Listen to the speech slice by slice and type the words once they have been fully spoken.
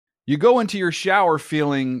You go into your shower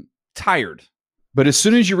feeling tired, but as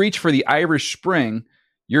soon as you reach for the Irish Spring,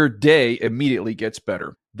 your day immediately gets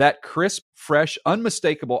better. That crisp, fresh,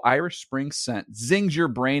 unmistakable Irish Spring scent zings your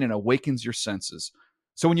brain and awakens your senses.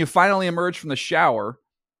 So when you finally emerge from the shower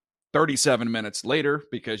 37 minutes later,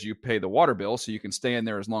 because you pay the water bill so you can stay in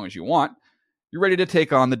there as long as you want, you're ready to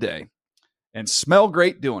take on the day and smell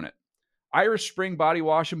great doing it. Irish Spring Body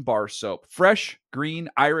Wash and Bar Soap. Fresh, green,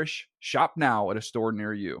 Irish. Shop now at a store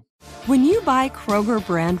near you. When you buy Kroger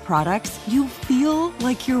brand products, you feel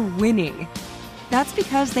like you're winning. That's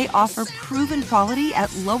because they offer proven quality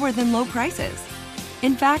at lower than low prices.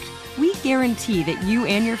 In fact, we guarantee that you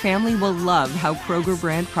and your family will love how Kroger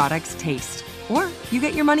brand products taste, or you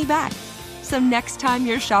get your money back. So next time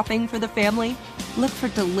you're shopping for the family, look for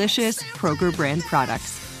delicious Kroger brand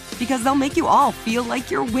products, because they'll make you all feel like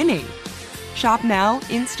you're winning. Shop now,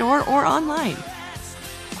 in-store, or online.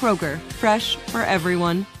 Kroger, fresh for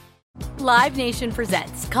everyone. Live Nation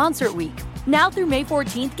presents Concert Week. Now through May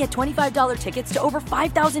 14th, get $25 tickets to over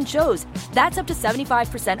 5,000 shows. That's up to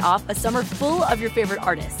 75% off a summer full of your favorite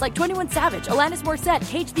artists like 21 Savage, Alanis Morissette,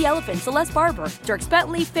 Cage the Elephant, Celeste Barber, Dierks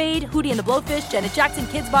Bentley, Fade, Hootie and the Blowfish, Janet Jackson,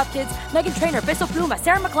 Kidz Bop Kids, Meghan Trainor, Bissell Pluma,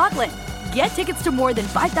 Sarah McLachlan. Get tickets to more than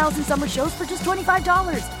 5,000 summer shows for just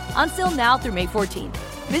 $25. Until now through May 14th.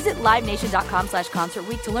 Visit LiveNation.com/Concert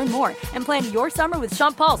Week to learn more and plan your summer with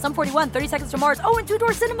Sean Paul, Sum 41, 30 Seconds to Mars, and Two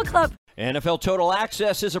Door Cinema Club. NFL Total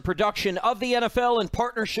Access is a production of the NFL in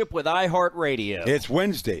partnership with iHeartRadio. It's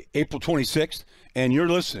Wednesday, April 26th, and you're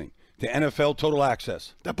listening to NFL Total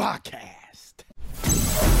Access, the podcast.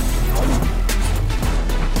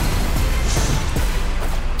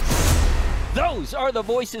 Those are the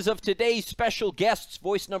voices of today's special guests.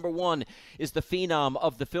 Voice number one is the phenom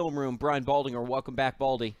of the film room, Brian Baldinger. Welcome back,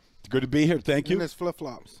 Baldy. Good to be here. Thank you. And his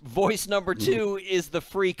flip-flops. Voice number two is the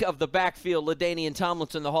freak of the backfield, LaDainian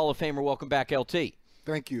Tomlinson, the Hall of Famer. Welcome back, LT.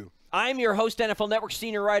 Thank you. I'm your host, NFL Network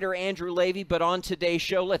senior writer Andrew Levy, but on today's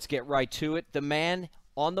show, let's get right to it. The man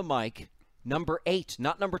on the mic, number 8,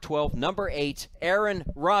 not number 12, number 8, Aaron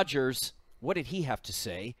Rodgers. What did he have to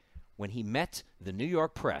say when he met the New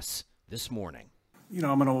York press this morning? You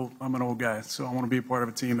know, I'm an old guy, so I want to be a part of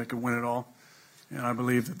a team that can win it all, and I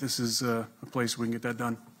believe that this is a place where we can get that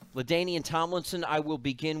done. LaDainian Tomlinson, I will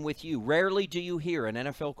begin with you. Rarely do you hear an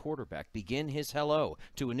NFL quarterback begin his hello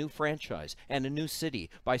to a new franchise and a new city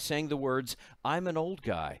by saying the words, "I'm an old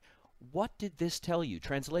guy." What did this tell you?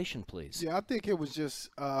 Translation, please. Yeah, I think it was just,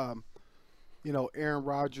 Aaron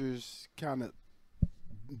Rodgers kind of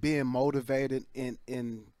being motivated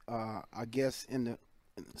in I guess, in the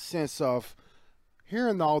sense of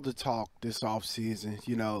hearing all the talk this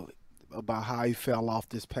offseason, about how he fell off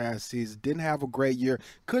this past season. Didn't have a great year.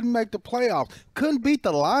 Couldn't make the playoffs. Couldn't beat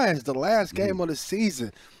the Lions the last game of the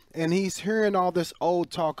season. And he's hearing all this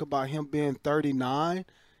old talk about him being 39,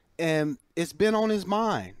 and it's been on his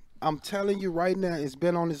mind. I'm telling you right now, it's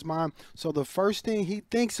been on his mind. So the first thing he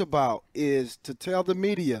thinks about is to tell the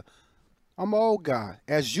media, I'm an old guy.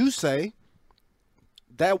 As you say,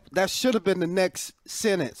 that should have been the next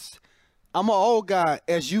sentence. I'm an old guy,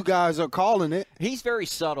 as you guys are calling it. He's very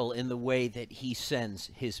subtle in the way that he sends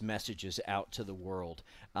his messages out to the world.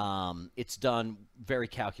 It's done very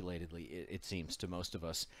calculatedly, it seems, to most of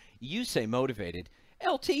us. You say motivated.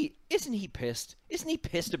 LT, isn't he pissed? Isn't he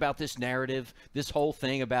pissed about this narrative, this whole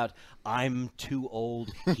thing about I'm too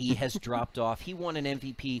old, he has dropped off? He won an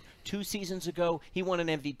MVP 2 seasons ago. He won an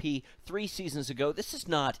MVP 3 seasons ago. This is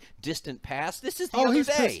not distant past. This is the other he's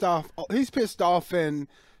day. Pissed off. He's pissed off, and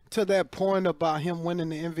to that point about him winning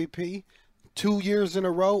the MVP 2 years in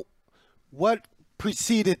a row, what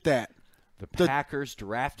preceded that? The Packers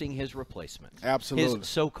drafting his replacement. Absolutely. His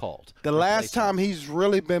so-called The last time he's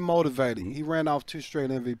really been motivated, he ran off 2 straight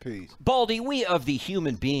MVPs. Baldy, we of the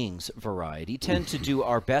human beings variety tend to do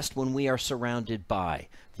our best when we are surrounded by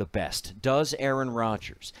the best. Does Aaron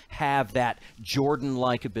Rodgers have that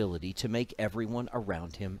Jordan-like ability to make everyone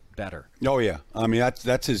around him better? Oh, yeah. I mean,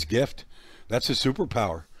 that's his gift. That's his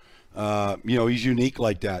superpower. He's unique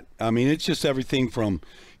like that. I mean, it's just everything from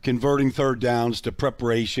converting third downs to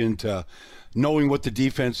preparation to knowing what the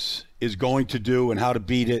defense is going to do and how to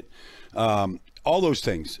beat it. All those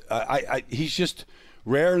things. He's just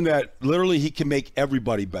rare in that literally he can make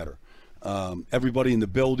everybody better. Everybody in the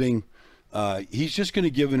building. He's just going to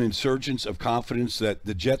give an insurgence of confidence that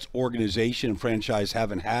the Jets organization and franchise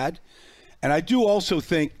haven't had. And I do also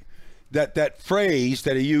think that phrase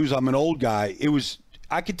that he used, I'm an old guy,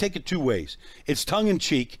 I could take it 2 ways. It's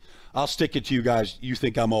tongue-in-cheek. I'll stick it to you guys. You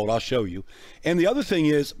think I'm old. I'll show you. And the other thing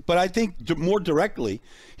is, but I think more directly,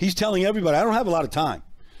 he's telling everybody, I don't have a lot of time.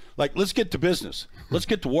 Like, let's get to business. Let's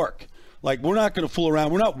get to work. Like, we're not going to fool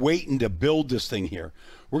around. We're not waiting to build this thing here.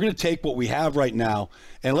 We're going to take what we have right now,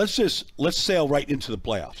 and let's sail right into the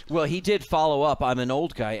playoffs. Well, he did follow up. I'm an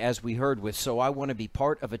old guy, as we heard, with so I want to be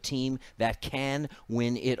part of a team that can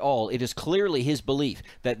win it all. It is clearly his belief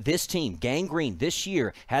that this team, Gang Green, this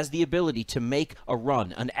year has the ability to make a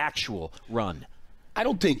run, an actual run. I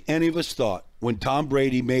don't think any of us thought when Tom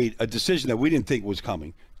Brady made a decision that we didn't think was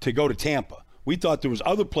coming to go to Tampa. We thought there was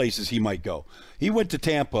other places he might go. He went to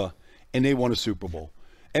Tampa, and they won a Super Bowl.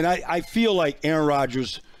 And I feel like Aaron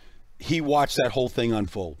Rodgers, he watched that whole thing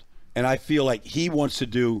unfold. And I feel like he wants to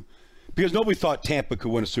do – because nobody thought Tampa could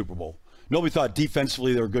win a Super Bowl. Nobody thought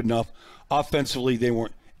defensively they were good enough. Offensively they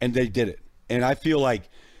weren't, and they did it. And I feel like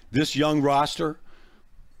this young roster,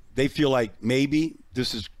 they feel like maybe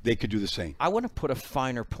they could do the same. I want to put a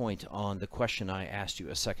finer point on the question I asked you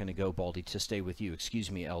a second ago, Baldy, to stay with you, excuse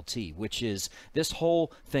me, LT, which is this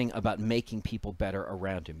whole thing about making people better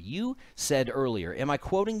around him. You said earlier, am I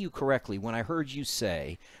quoting you correctly, when I heard you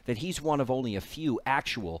say that he's one of only a few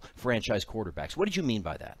actual franchise quarterbacks? What did you mean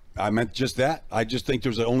by that? I meant just that. I just think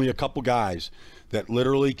there's only a couple guys that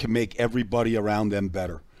literally can make everybody around them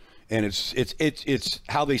better. And it's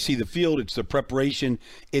how they see the field. It's the preparation.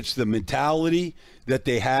 It's the mentality that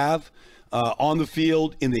they have on the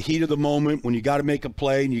field in the heat of the moment when you got to make a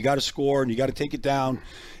play and you got to score and you got to take it down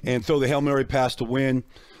and throw the Hail Mary pass to win.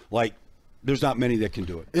 Like, there's not many that can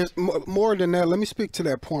do it. It's more than that. Let me speak to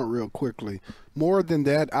that point real quickly. More than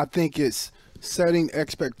that, I think it's setting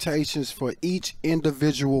expectations for each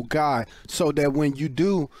individual guy so that when you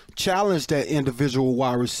do challenge that individual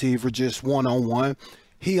wide receiver just one-on-one,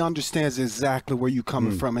 he understands exactly where you're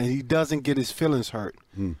coming from, and he doesn't get his feelings hurt.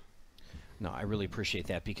 No, I really appreciate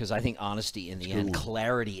that because I think honesty in the end,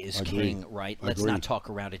 clarity is king, right? Let's not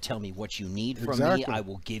talk around it. Tell me what you need from me. I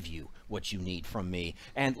will give you what you need from me.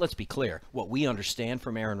 And let's be clear, what we understand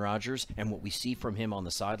from Aaron Rodgers and what we see from him on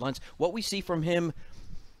the sidelines, what we see from him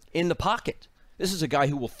in the pocket. This is a guy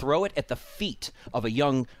who will throw it at the feet of a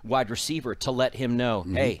young wide receiver to let him know,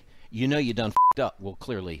 hey, you know you done f***ed up. We'll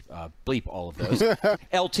clearly bleep all of those.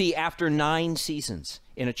 LT, after 9 seasons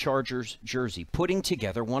in a Chargers jersey, putting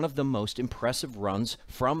together one of the most impressive runs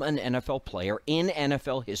from an NFL player in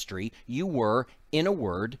NFL history, you were, in a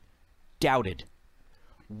word, doubted.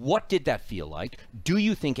 What did that feel like? Do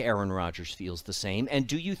you think Aaron Rodgers feels the same? And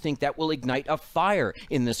do you think that will ignite a fire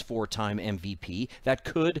in this 4-time MVP that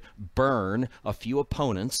could burn a few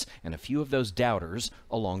opponents and a few of those doubters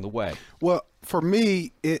along the way? Well, for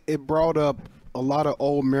me, it brought up a lot of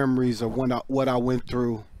old memories of what I went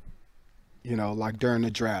through, like during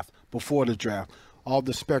the draft, before the draft. All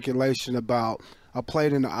the speculation about I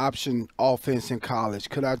played in the option offense in college.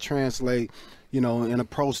 Could I translate in a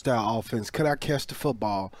pro-style offense? Could I catch the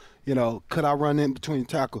football? Could I run in between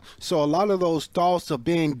tackles? So a lot of those thoughts of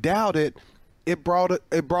being doubted, it brought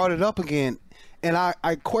it up again. And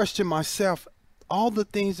I questioned myself, all the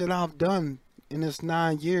things that I've done in this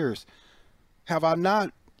 9 years, have I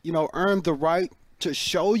not, earned the right to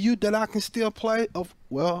show you that I can still play?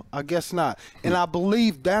 Well, I guess not. And I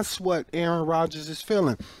believe that's what Aaron Rodgers is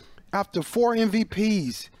feeling. After 4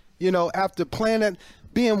 MVPs, after playing at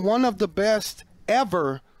being one of the best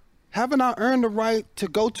ever, haven't I earned the right to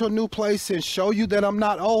go to a new place and show you that I'm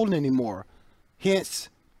not old anymore? Hence,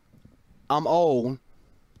 I'm old,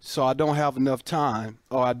 so I don't have enough time,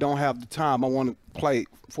 or I don't have the time I want to play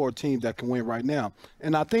for a team that can win right now.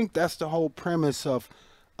 And I think that's the whole premise of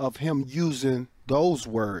him using those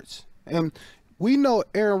words. And we know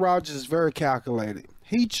Aaron Rodgers is very calculated.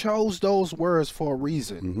 He chose those words for a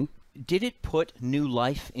reason. Did it put new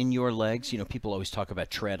life in your legs? People always talk about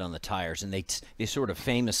tread on the tires, and they sort of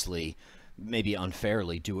famously, maybe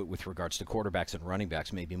unfairly, do it with regards to quarterbacks and running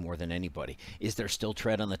backs, maybe more than anybody. Is there still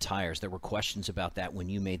tread on the tires? There were questions about that when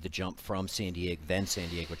you made the jump from San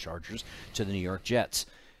Diego Chargers, to the New York Jets.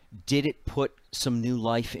 Did it put some new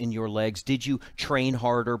life in your legs? Did you train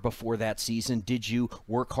harder before that season? Did you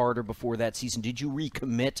work harder before that season? Did you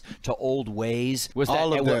recommit to old ways? Was that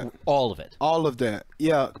all of that? All of it. All of that.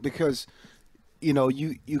 Yeah, because you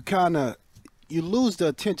lose the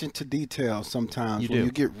attention to detail sometimes when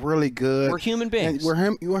you get really good. We're human beings.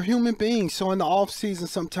 We're human beings. So in the off season,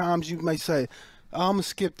 sometimes you may say, I'm gonna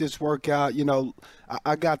skip this workout.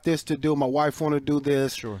 I got this to do. My wife want to do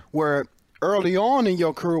this. Sure. Where early on in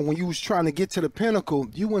your career, when you was trying to get to the pinnacle,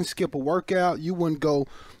 you wouldn't skip a workout. You wouldn't go,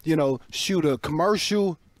 shoot a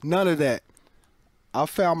commercial. None of that. I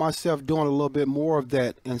found myself doing a little bit more of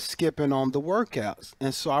that and skipping on the workouts.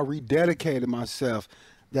 And so I rededicated myself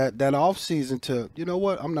that off season to,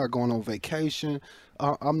 I'm not going on vacation.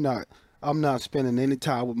 I'm not spending any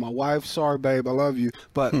time with my wife. Sorry, babe, I love you,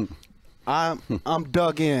 but I'm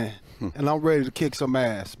dug in. and I'm ready to kick some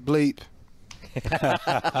ass. Bleep.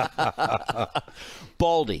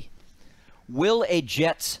 Baldy, will a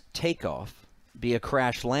Jets takeoff be a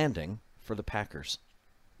crash landing for the Packers?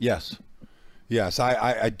 Yes. Yes,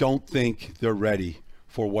 I don't think they're ready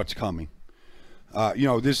for what's coming.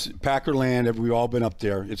 This Packer land, we've all been up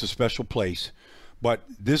there. It's a special place. But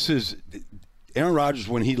this is Aaron Rodgers,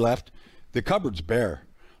 when he left, the cupboard's bare.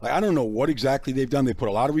 Like, I don't know what exactly they've done. They put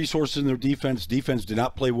a lot of resources in their defense. Defense did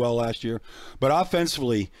not play well last year. But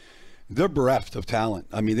offensively, they're bereft of talent.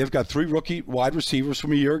 I mean, they've got 3 rookie wide receivers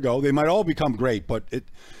from a year ago. They might all become great, but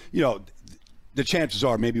the chances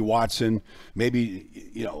are maybe Watson, maybe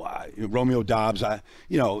Romeo Dobbs.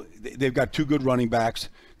 They've got 2 good running backs.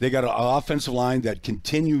 They got an offensive line that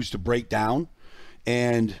continues to break down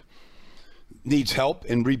and needs help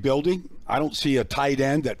in rebuilding. I don't see a tight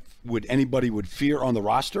end that anybody would fear on the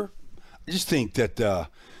roster. I just think that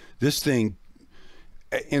this thing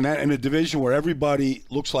in a division where everybody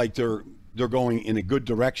looks like they're going in a good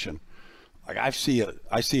direction. Like I see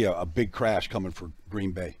a big crash coming for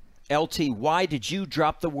Green Bay. LT, why did you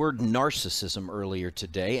drop the word narcissism earlier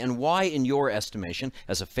today? And why, in your estimation,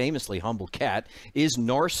 as a famously humble cat, is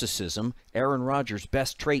narcissism Aaron Rodgers'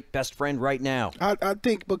 best trait, best friend right now? I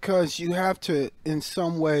think because you have to, in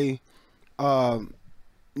some way,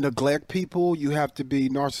 neglect people. You have to be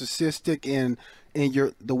narcissistic in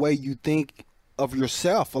the way you think of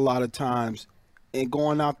yourself a lot of times, and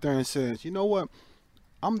going out there and says, you know what,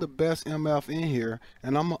 I'm the best MF in here,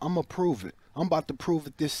 and I'm gonna prove it. I'm about to prove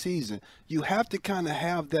it this season. You have to kind of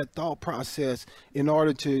have that thought process in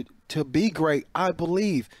order to be great, I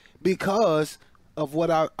believe, because of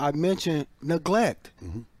what I mentioned, neglect.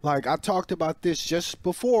 Mm-hmm. Like I talked about this just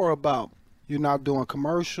before about you're not doing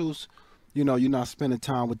commercials, you're not spending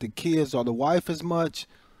time with the kids or the wife as much,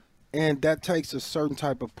 and that takes a certain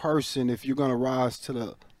type of person if you're going to rise to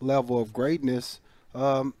the level of greatness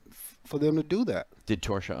for them to do that. Did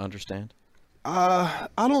Torsha understand? I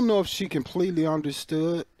don't know if she completely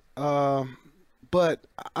understood, but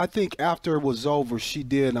I think after it was over, she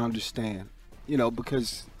did understand,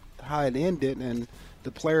 because how it ended and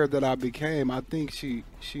the player that I became, I think she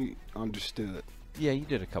understood. Yeah, you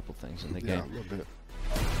did a couple things in the game. Yeah, a little bit.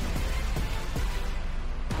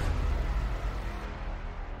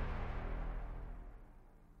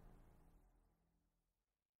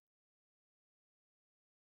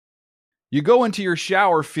 You go into your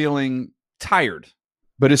shower feeling tired,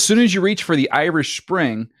 but as soon as you reach for the Irish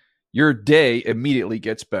Spring, your day immediately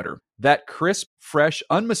gets better. That crisp, fresh,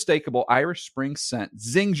 unmistakable Irish Spring scent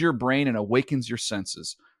zings your brain and awakens your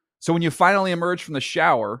senses. So when you finally emerge from the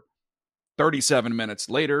shower, 37 minutes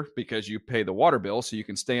later, because you pay the water bill so you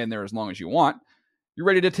can stay in there as long as you want, you're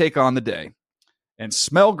ready to take on the day and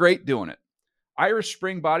smell great doing it. Irish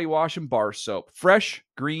Spring Body Wash and Bar Soap. Fresh,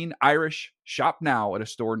 green, Irish. Shop now at a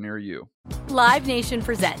store near you. Live Nation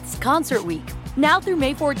presents Concert Week. Now through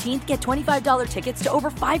May 14th, get $25 tickets to over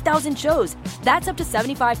 5,000 shows. That's up to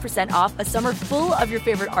 75% off a summer full of your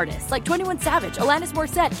favorite artists like 21 Savage, Alanis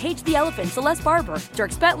Morissette, Cage the Elephant, Celeste Barber,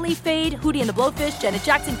 Dierks Bentley, Fade, Hootie and the Blowfish, Janet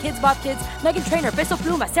Jackson, Kidz Bop Kids, Meghan Trainor, Bissell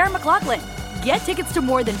Pluma, Sarah McLachlan. Get tickets to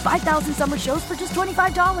more than 5,000 summer shows for just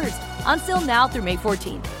 $25. Until now through May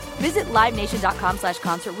 14th. Visit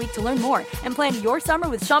LiveNation.com/Concert Week to learn more and plan your summer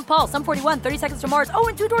with Sean Paul, Sum 41, 30 Seconds to Mars,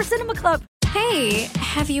 and Two Door Cinema Club. Hey,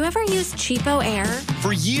 have you ever used Cheapo Air?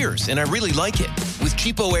 For years, and I really like it. With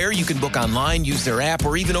Cheapo Air, you can book online, use their app,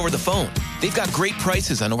 or even over the phone. They've got great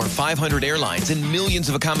prices on over 500 airlines and millions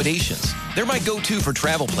of accommodations. They're my go-to for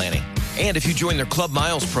travel planning. And if you join their Club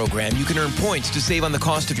Miles program, you can earn points to save on the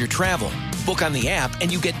cost of your travel. Book on the app,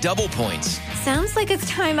 and you get double points. Sounds like it's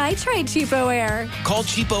time I tried Cheapo Air. Call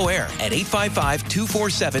Cheapo Air at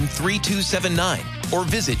 855-247-3279 or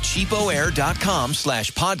visit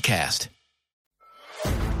cheapoair.com/podcast.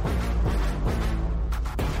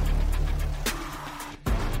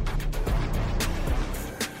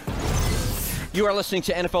 You are listening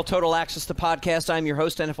to NFL Total Access, the podcast. I'm your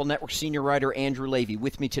host, NFL Network senior writer Andrew Levy.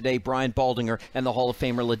 With me today, Brian Baldinger and the Hall of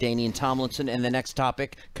Famer LaDainian Tomlinson. And the next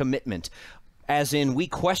topic, commitment. As in, we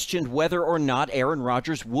questioned whether or not Aaron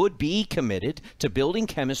Rodgers would be committed to building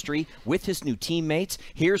chemistry with his new teammates.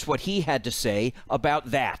 Here's what he had to say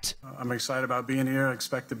about that. I'm excited about being here. I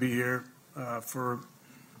expect to be here for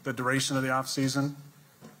the duration of the offseason.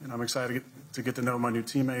 And I'm excited to get to know my new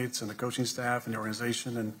teammates and the coaching staff and the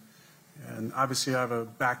organization. And obviously, I have a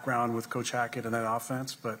background with Coach Hackett and that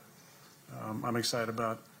offense, but I'm excited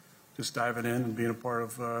about just diving in and being a part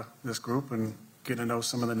of this group and getting to know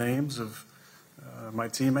some of the names of my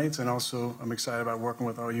teammates. And also, I'm excited about working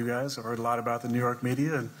with all you guys. I've heard a lot about the New York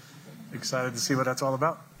media, and excited to see what that's all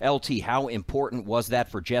about. LT, how important was that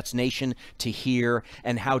for Jets Nation to hear,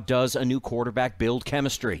 and how does a new quarterback build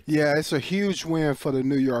chemistry? Yeah, it's a huge win for the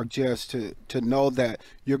New York Jets to know that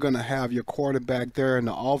you're going to have your quarterback there in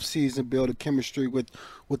the offseason, build a chemistry with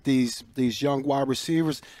these young wide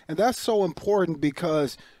receivers. And that's so important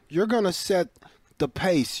because you're going to set the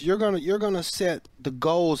pace. You're going to set the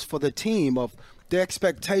goals for the team, of the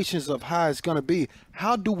expectations of how it's going to be.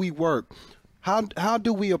 How do we work? How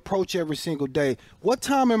do we approach every single day? What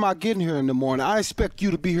time am I getting here in the morning? I expect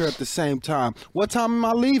you to be here at the same time. What time am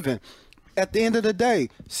I leaving? At the end of the day,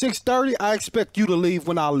 6:30, I expect you to leave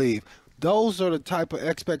when I leave. Those are the type of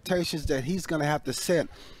expectations that he's going to have to set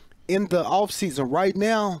in the offseason right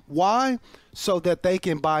now. Why? So that they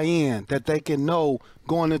can buy in, that they can know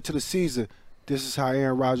going into the season, this is how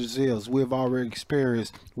Aaron Rodgers is. We've already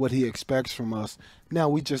experienced what he expects from us. Now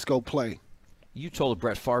we just go play. You told a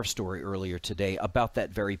Brett Favre story earlier today about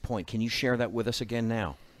that very point. Can you share that with us again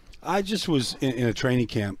now? I just was in a training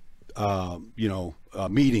camp,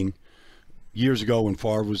 meeting years ago when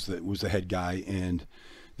Favre was the head guy, and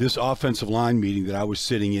this offensive line meeting that I was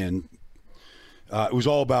sitting in, it was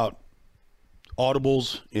all about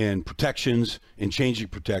audibles and protections and changing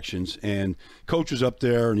protections. And coach was up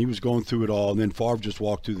there and he was going through it all, and then Favre just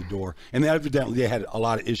walked through the door. And evidently they had a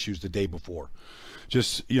lot of issues the day before.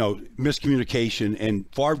 Just, miscommunication, and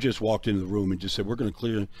Favre just walked into the room and just said, we're going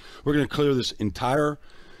to clear this entire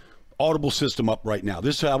audible system up right now.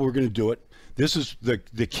 This is how we're going to do it. This is the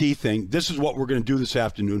key thing. This is what we're going to do this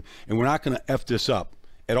afternoon, and we're not going to F this up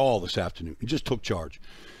at all this afternoon. He just took charge.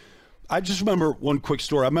 I just remember one quick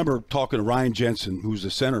story. I remember talking to Ryan Jensen, who's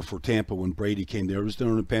the center for Tampa when Brady came there. It was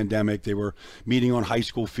during the pandemic. They were meeting on high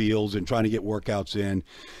school fields and trying to get workouts in.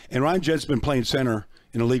 And Ryan Jensen's been playing center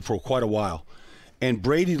in the league for quite a while. And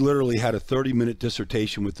Brady literally had a 30-minute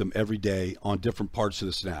dissertation with them every day on different parts of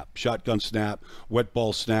the snap. Shotgun snap, wet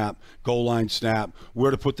ball snap, goal line snap,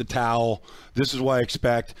 where to put the towel. This is what I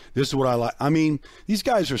expect. This is what I like. I mean, these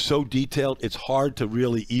guys are so detailed, it's hard to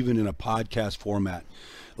really, even in a podcast format,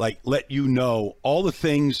 let you know all the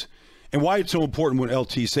things and why it's so important when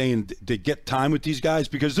LT's saying to get time with these guys,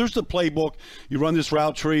 because there's the playbook. You run this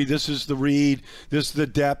route tree. This is the read. This is the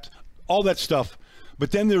depth, all that stuff. But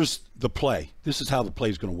then there's the play. This is how the play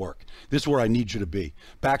is going to work. This is where I need you to be.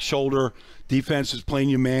 Back shoulder, defense is playing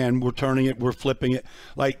you man. We're turning it. We're flipping it.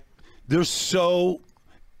 There's so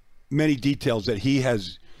many details that he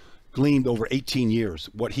has gleaned over 18 years,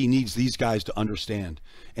 what he needs these guys to understand.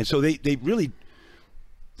 And so they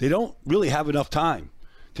don't really have enough time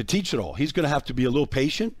to teach it all. He's going to have to be a little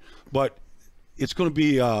patient, but it's going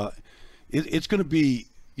to be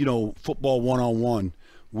football one-on-one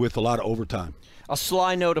with a lot of overtime. A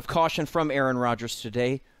sly note of caution from Aaron Rodgers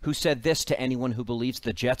today, who said this to anyone who believes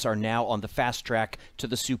the Jets are now on the fast track to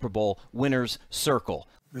the Super Bowl winner's circle.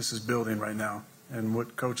 This is building right now, and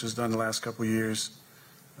what Coach has done the last couple of years,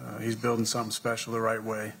 he's building something special the right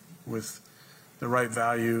way with the right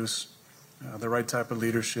values, the right type of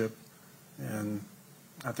leadership, and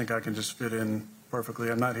I think I can just fit in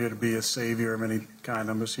perfectly. I'm not here to be a savior of any kind.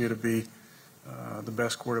 I'm just here to be the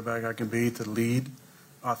best quarterback I can be, to lead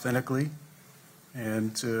authentically,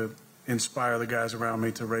 and to inspire the guys around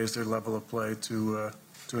me to raise their level of play to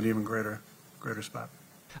an even greater spot.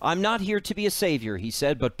 I'm not here to be a savior, he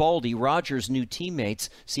said, but Baldy, Rodgers' new teammates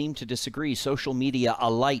seem to disagree. Social media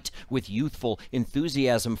alight with youthful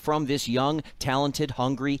enthusiasm from this young, talented,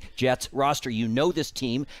 hungry Jets roster. You know this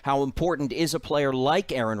team. How important is a player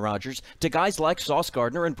like Aaron Rodgers to guys like Sauce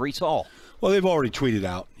Gardner and Breece Hall? Well, they've already tweeted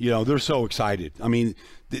out. They're so excited. I mean,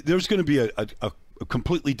 there's going to be a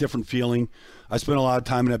completely different feeling. I spent a lot of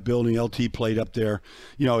time in that building. LT played up there.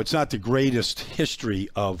 It's not the greatest history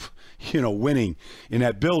of, winning in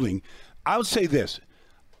that building. I would say this.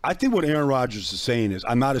 I think what Aaron Rodgers is saying is,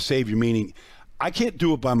 I'm not a savior, meaning I can't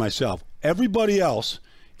do it by myself. Everybody else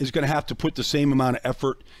is going to have to put the same amount of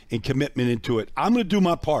effort and commitment into it. I'm going to do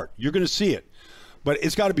my part. You're going to see it. But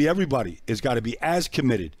it's got to be everybody. It's got to be as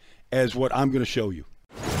committed as what I'm going to show you.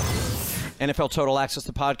 NFL Total Access,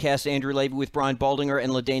 the podcast. Andrew Levy with Brian Baldinger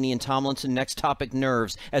and LaDainian Tomlinson. Next topic,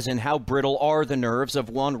 nerves, as in how brittle are the nerves of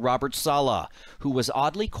one Robert Saleh, who was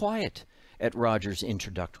oddly quiet at Rodgers'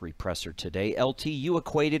 introductory presser today. LT, you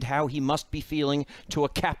equated how he must be feeling to a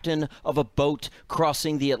captain of a boat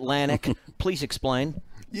crossing the Atlantic. Please explain.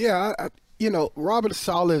 Yeah, Robert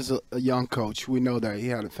Saleh is a young coach. We know that. He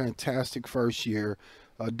had a fantastic first year,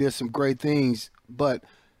 did some great things, but,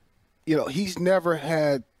 he's never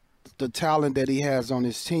had the talent that he has on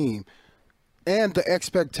his team and the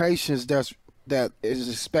expectations that is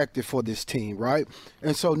expected for this team, right?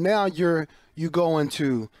 And so now you go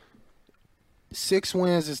into 6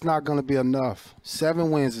 wins is not going to be enough. 7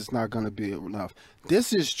 wins is not going to be enough.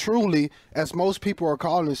 This is truly, as most people are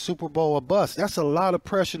calling it, Super Bowl or bust. That's a lot of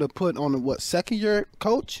pressure to put on the, second-year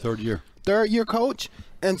coach? Third-year coach.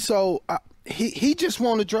 And so he just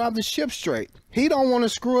want to drive the ship straight. He don't want to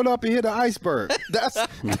screw it up and hit an iceberg.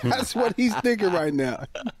 That's what he's thinking right now.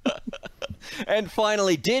 And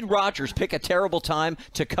finally, did Rodgers pick a terrible time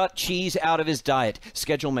to cut cheese out of his diet?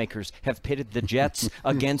 Schedule makers have pitted the Jets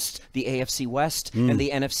against the AFC West and the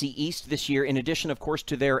NFC East this year, in addition, of course,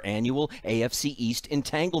 to their annual AFC East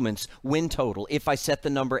entanglements. Win total, if I set the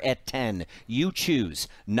number at 10, you choose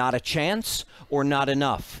not a chance or not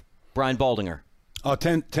enough. Brian Baldinger.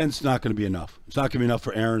 10's not going to be enough. It's not going to be enough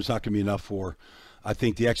for Aaron. It's not going to be enough for, I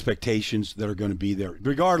think, the expectations that are going to be there,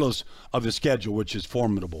 regardless of the schedule, which is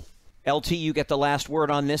formidable. LT, you get the last word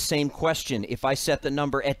on this same question. If I set the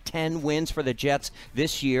number at 10 wins for the Jets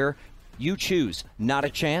this year, you choose not a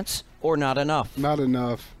chance or not enough. Not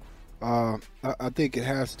enough. I think it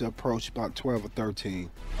has to approach about 12 or 13.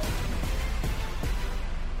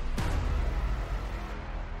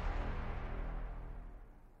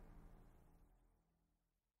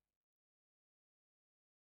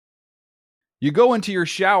 You go into your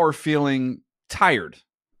shower feeling tired,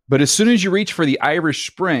 but as soon as you reach for the Irish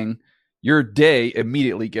Spring, your day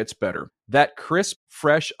immediately gets better. That crisp,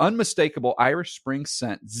 fresh, unmistakable Irish Spring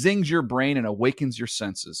scent zings your brain and awakens your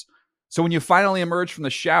senses. So when you finally emerge from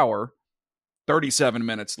the shower, 37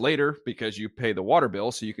 minutes later, because you pay the water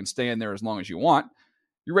bill so you can stay in there as long as you want,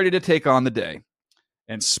 you're ready to take on the day.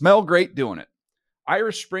 And smell great doing it.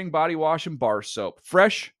 Irish Spring Body Wash and Bar Soap.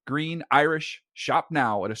 Fresh, green, Irish. Shop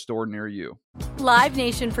now at a store near you. Live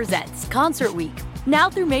Nation presents Concert Week. Now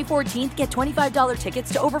through May 14th, get $25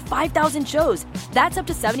 tickets to over 5,000 shows. That's up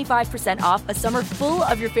to 75% off a summer full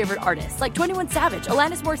of your favorite artists like 21 Savage,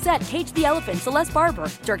 Alanis Morissette, Cage the Elephant, Celeste Barber,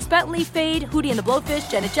 Dierks Bentley, Fade, Hootie and the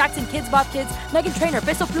Blowfish, Janet Jackson, Kidz Bop Kids, Meghan Trainor,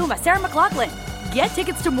 Peso Pluma, Sarah McLachlan. Get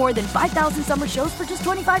tickets to more than 5,000 summer shows for just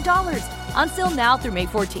 $25. Until now through May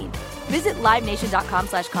 14th. Visit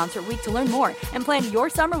LiveNation.com/Concert Week to learn more and plan your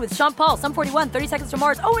summer with Sean Paul, Sum 41, 30 Seconds to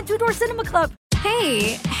Mars, and Two Door Cinema Club.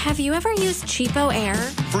 Hey, have you ever used Cheapo Air?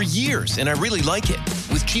 For years, and I really like it.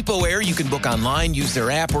 With Cheapo Air, you can book online, use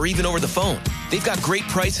their app, or even over the phone. They've got great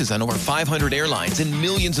prices on over 500 airlines and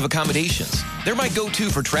millions of accommodations. They're my go-to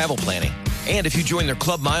for travel planning. And if you join their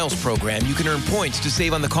Club Miles program, you can earn points to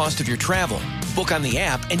save on the cost of your travel. Book on the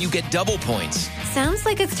app, and you get double points. Sounds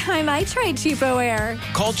like it's time I tried Cheapo Air.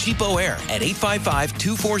 Call Cheapo Air at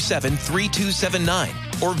 855-247-3279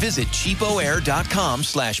 or visit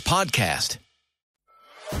cheapoair.com/podcast.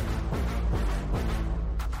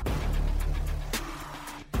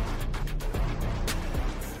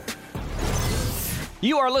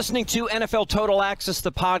 You are listening to NFL Total Access,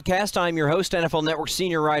 the podcast. I'm your host, NFL Network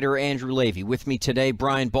senior writer Andrew Levy. With me today,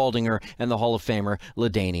 Brian Baldinger and the Hall of Famer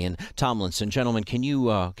LaDainian Tomlinson. Gentlemen, can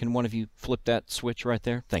one of you flip that switch right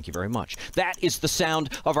there? Thank you very much. That is the sound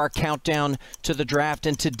of our countdown to the draft.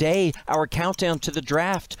 And today, our countdown to the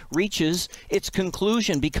draft reaches its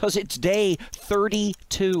conclusion because it's day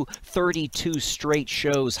 32. 32 straight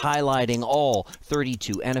shows highlighting all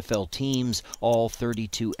 32 NFL teams, all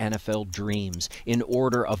 32 NFL dreams in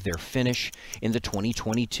order of their finish in the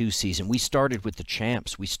 2022 season. We started with the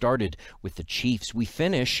champs. We started with the Chiefs. We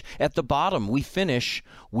finish at the bottom. We finish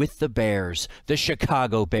with the Bears, the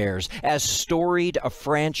Chicago Bears, as storied a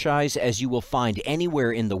franchise as you will find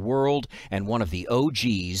anywhere in the world and one of the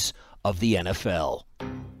OGs of the NFL.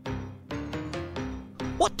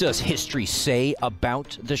 What does history say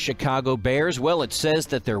about the Chicago Bears? Well, it says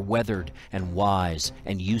that they're weathered and wise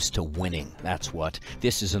and used to winning. That's what.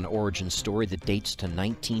 This is an origin story that dates to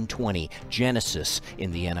 1920, Genesis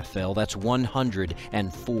in the NFL. That's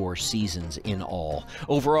 104 seasons in all.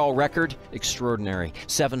 Overall record, extraordinary.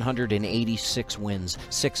 786 wins,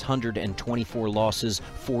 624 losses,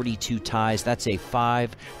 42 ties. That's a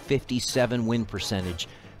 .557 win percentage,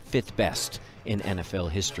 fifth best in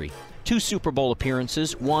NFL history. 2 Super Bowl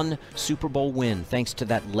appearances, 1 Super Bowl win, thanks to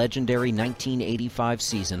that legendary 1985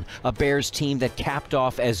 season. A Bears team that capped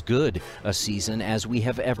off as good a season as we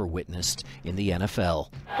have ever witnessed in the NFL.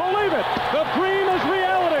 Believe it, the dream is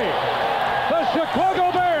reality. The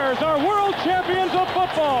Chicago Bears are world champions of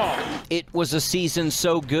football. It was a season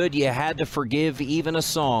so good you had to forgive even a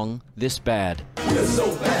song this bad. We're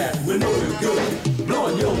so bad, we know you're good.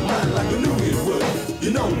 Blowing your mind like we knew it would. You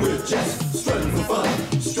know we're just strutting for fun.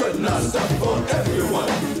 strutting out stuff for everyone.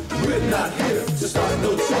 We're not here to start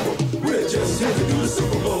no trouble. We're just here to do the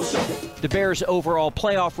Super Bowl shuffle. The Bears' overall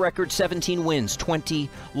playoff record, 17 wins, 20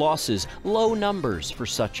 losses. Low numbers for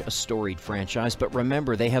such a storied franchise, but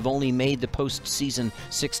remember, they have only made the postseason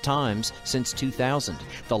 6 times since 2000.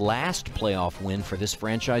 The last playoff win for this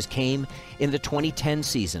franchise came in the 2010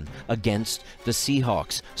 season against the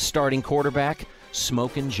Seahawks. Starting quarterback,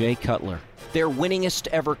 Smokin' Jay Cutler. Their winningest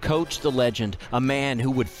ever coach, the legend, a man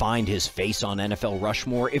who would find his face on NFL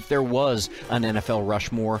Rushmore if there was an NFL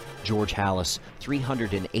Rushmore, George Halas.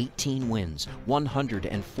 318 wins,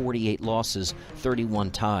 148 losses,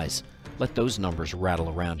 31 ties. Let those numbers rattle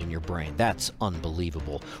around in your brain. That's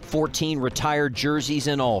unbelievable. 14 retired jerseys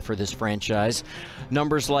in all for this franchise.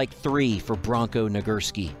 Numbers like 3 for Bronco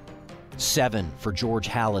Nagurski, 7 for George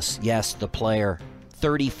Halas, yes, the player.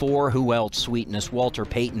 34, who else? Sweetness, Walter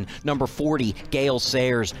Payton. Number 40, Gale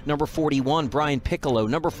Sayers. Number 41, Brian Piccolo.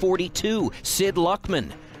 Number 42, Sid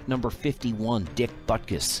Luckman. Number 51, Dick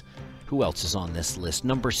Butkus. Who else is on this list?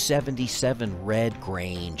 Number 77, Red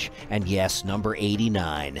Grange. And yes, number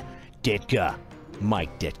 89, Ditka,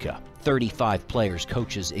 Mike Ditka. 35 players,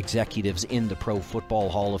 coaches, executives in the Pro Football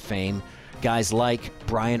Hall of Fame. Guys like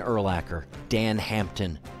Brian Urlacher, Dan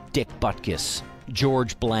Hampton, Dick Butkus,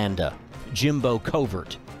 George Blanda, Jimbo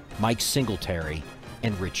Covert, Mike Singletary,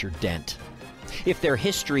 and Richard Dent. If their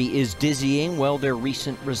history is dizzying, well, their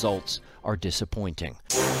recent results are disappointing.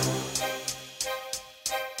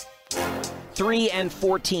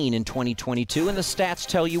 3-14 in 2022, and the stats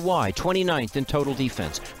tell you why. 29th in total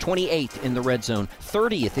defense, 28th in the red zone,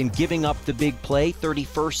 30th in giving up the big play,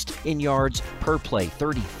 31st in yards per play,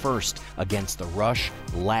 31st against the rush,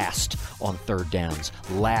 last on third downs,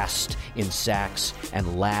 last in sacks,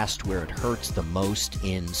 and last where it hurts the most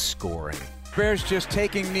in scoring. Bears just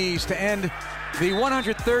taking knees to end the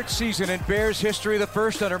 103rd season in Bears history, the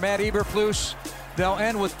first under Matt Eberflus. They'll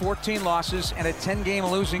end with 14 losses and a 10-game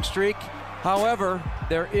losing streak. However,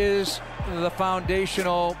 there is the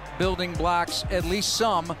foundational building blocks, at least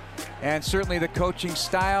some, and certainly the coaching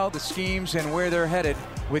style, the schemes, and where they're headed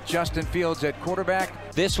with Justin Fields at quarterback.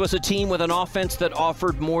 This was a team with an offense that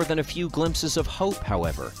offered more than a few glimpses of hope,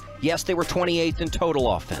 however. Yes, they were 28th in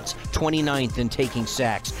total offense, 29th in taking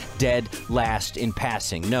sacks, dead last in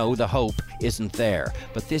passing. No, the hope isn't there.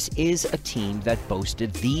 But this is a team that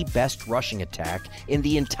boasted the best rushing attack in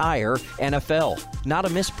the entire NFL. Not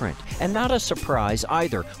a misprint, and not a surprise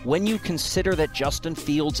either, when you consider that Justin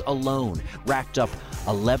Fields alone racked up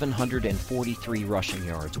 1,143 rushing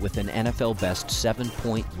yards with an NFL best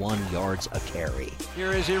 7.1 yards a carry.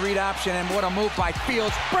 Here is a read option, and what a move by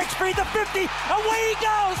Fields. Breaks free the 50, away he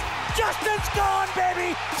goes! Justin's gone,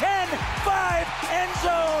 baby! 10-5, end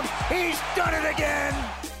zone! He's done it again!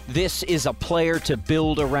 This is a player to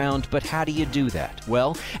build around, but how do you do that?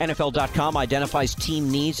 Well, NFL.com identifies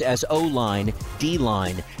team needs as O-line,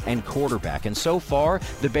 D-line, and quarterback. And so far,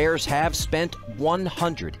 the Bears have spent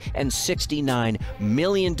 $169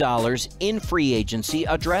 million in free agency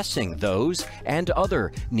addressing those and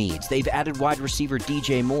other needs. They've added wide receiver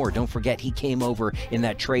DJ Moore. Don't forget, he came over in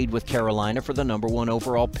that trade with Carolina for the #1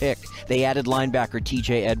 overall pick. They added linebacker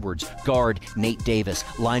TJ Edwards, guard Nate Davis,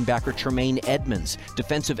 linebacker Tremaine Edmonds,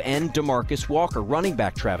 defensive end DeMarcus Walker, running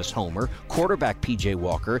back Travis Homer, quarterback PJ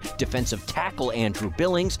Walker, defensive tackle Andrew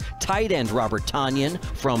Billings, tight end Robert Tonyan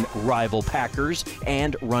from rival Packers,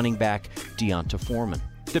 and running back Deonta Foreman.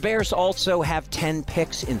 The Bears also have 10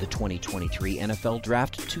 picks in the 2023 NFL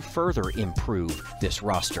Draft to further improve this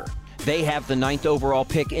roster. They have the 9th overall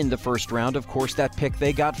pick in the first round. Of course, that pick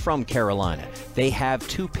they got from Carolina. They have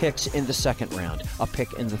 2 picks in the second round, a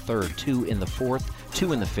pick in the third, 2 in the fourth,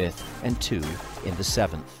 2 in the fifth, and 2 in the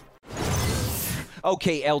seventh.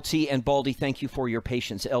 Okay, LT and Baldy, thank you for your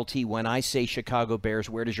patience. LT, when I say Chicago Bears,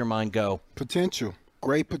 where does your mind go? Potential.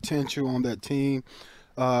 Great potential on that team.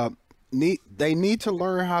 They need to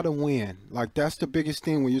learn how to win. Like, that's the biggest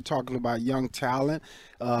thing when you're talking about young talent,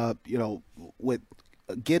 with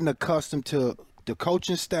getting accustomed to the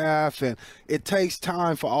coaching staff, and it takes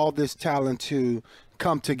time for all this talent to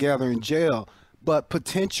come together and gel. But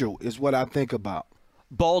potential is what I think about.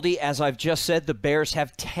 Baldy, as I've just said, the Bears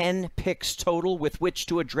have 10 picks total with which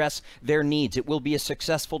to address their needs. It will be a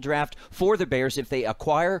successful draft for the Bears if they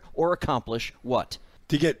acquire or accomplish what?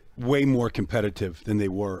 To get way more competitive than they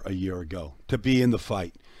were a year ago, to be in the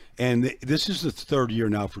fight. And this is the third year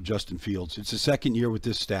now for Justin Fields. It's the second year with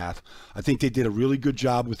this staff. I think they did a really good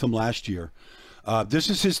job with him last year. This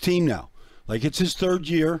is his team now. Like, it's his third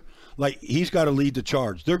year. Like, he's got to lead the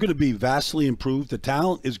charge. They're going to be vastly improved. The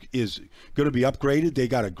talent is going to be upgraded. They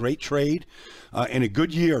got a great trade and a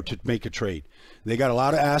good year to make a trade. They got a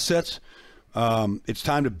lot of assets. It's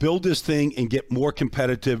time to build this thing and get more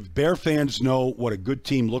competitive. Bear fans know what a good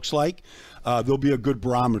team looks like. There'll be a good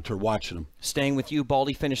barometer watching them. Staying with you,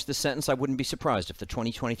 Baldy, finish this sentence. I wouldn't be surprised if the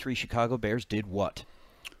 2023 Chicago Bears did what?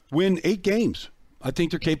 Win 8 games. I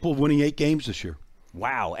think they're capable of winning 8 games this year.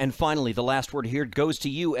 Wow. And finally, the last word here goes to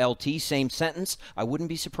you, LT. Same sentence. I wouldn't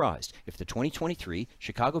be surprised if the 2023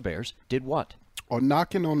 Chicago Bears did what? Or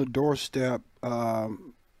knocking on the doorstep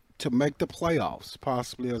to make the playoffs,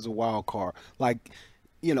 possibly as a wild card. Like,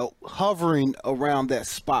 hovering around that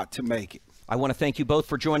spot to make it. I want to thank you both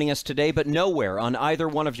for joining us today, but nowhere on either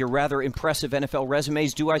one of your rather impressive NFL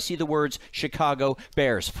resumes do I see the words Chicago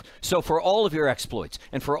Bears. So for all of your exploits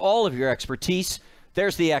and for all of your expertise,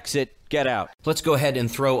 there's the exit. Get out. Let's go ahead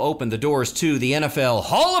and throw open the doors to the NFL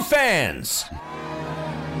Hall of Fans.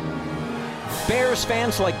 Bears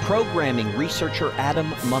fans like programming researcher Adam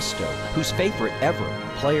Musto, whose favorite ever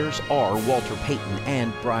players are Walter Payton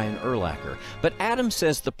and Brian Urlacher. But Adam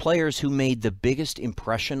says the players who made the biggest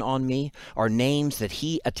impression on me are names that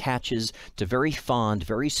he attaches to very fond,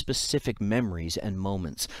 very specific memories and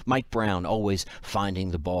moments. Mike Brown always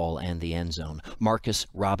finding the ball and the end zone. Marcus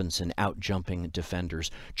Robinson out-jumping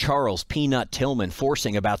defenders. Charles Peanut Tillman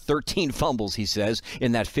forcing about 13 fumbles, he says,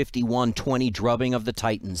 in that 51-20 drubbing of the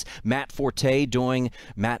Titans. Matt Forte doing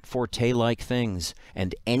Matt Forte-like things.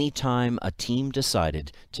 And anytime a team decided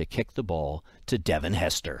to kick the ball to Devin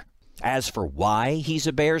Hester. As for why he's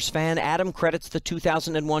a Bears fan, Adam credits the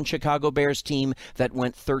 2001 Chicago Bears team that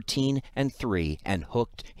went 13-3 and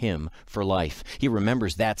hooked him for life. He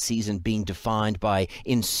remembers that season being defined by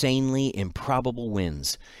insanely improbable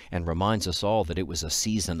wins and reminds us all that it was a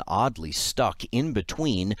season oddly stuck in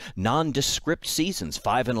between nondescript seasons,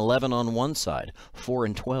 5-11 on one side,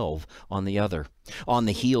 4-12 on the other. On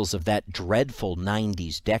the heels of that dreadful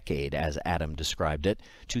 90s decade, as Adam described it,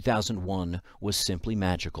 2001 was simply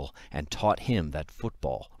magical and taught him that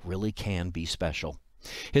football really can be special.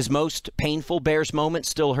 His most painful Bears moment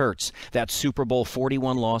still hurts, that Super Bowl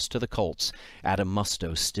 41 loss to the Colts. Adam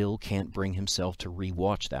Musto still can't bring himself to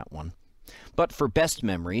rewatch that one. But for best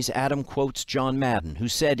memories, Adam quotes John Madden, who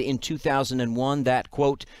said in 2001 that,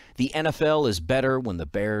 quote, "The NFL is better when the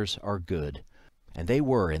Bears are good." And they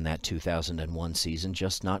were in that 2001 season,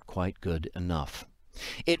 just not quite good enough.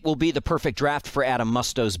 It will be the perfect draft for Adam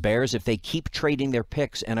Musto's Bears if they keep trading their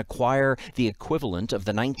picks and acquire the equivalent of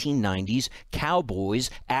the 1990s Cowboys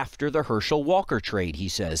after the Herschel Walker trade, he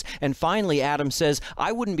says. And finally, Adam says,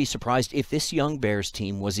 I wouldn't be surprised if this young Bears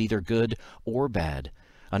team was either good or bad.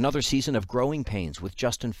 Another season of growing pains with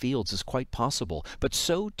Justin Fields is quite possible, but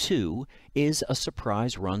so too is a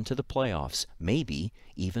surprise run to the playoffs, maybe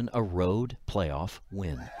even a road playoff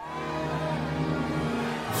win.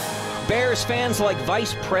 Bears fans like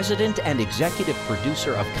Vice President and Executive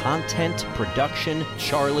Producer of Content Production,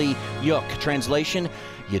 Charlie Yook. Translation,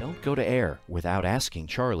 you don't go to air without asking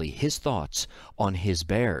Charlie his thoughts on his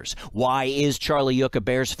Bears. Why is Charlie Yook a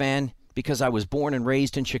Bears fan? Because I was born and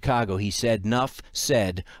raised in Chicago, he said. Enough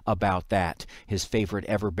said about that. His favorite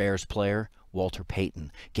ever Bears player, Walter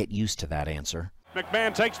Payton. Get used to that answer.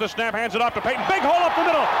 McMahon takes the snap, hands it off to Payton. Big hole up the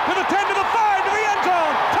middle, to the 10, to the 5, to the end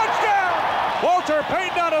zone. Touchdown! Walter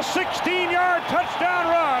Payton on a 16-yard touchdown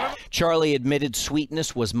run. Charlie admitted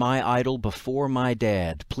sweetness was my idol before my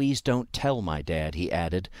dad. Please don't tell my dad, he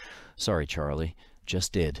added. Sorry, Charlie.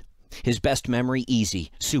 Just did. His best memory,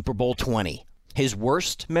 easy. Super Bowl 20. His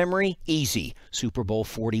worst memory, easy. Super Bowl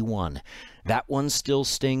 41. That one still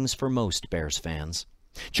stings for most Bears fans.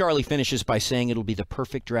 Charlie finishes by saying it'll be the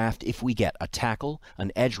perfect draft if we get a tackle,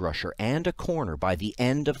 an edge rusher, and a corner by the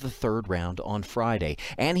end of the third round on Friday.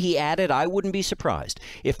 And he added, I wouldn't be surprised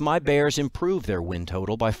if my Bears improve their win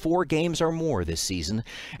total by 4 games or more this season,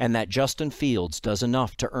 and that Justin Fields does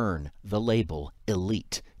enough to earn the label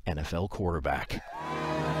elite NFL quarterback.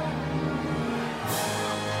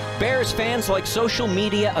 Bears fans like social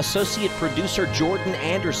media associate producer Jordan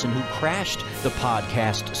Anderson, who crashed the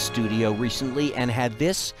podcast studio recently and had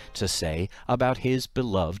this to say about his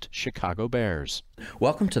beloved Chicago Bears.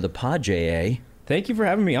 Welcome to the pod, J.A. Thank you for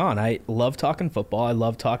having me on. I love talking football. I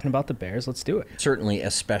love talking about the Bears. Let's do it. Certainly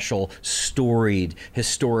a special, storied,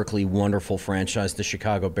 historically wonderful franchise, the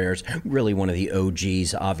Chicago Bears. Really one of the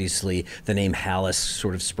OGs. Obviously, the name Hallis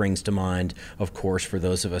sort of springs to mind, of course, for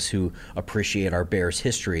those of us who appreciate our Bears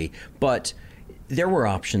history. But there were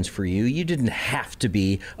options for you. You didn't have to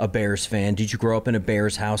be a Bears fan. Did you grow up in a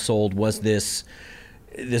Bears household? Was this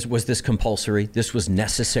compulsory? This was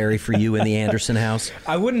necessary for you in the Anderson house?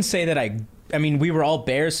 I wouldn't say that I I mean, we were all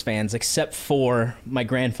Bears fans except for my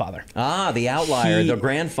grandfather. Ah, the outlier, the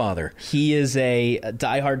grandfather. He is a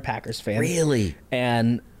diehard Packers fan. Really?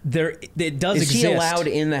 And it does exist. Is he allowed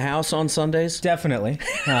in the house on Sundays? Definitely.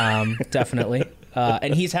 Definitely.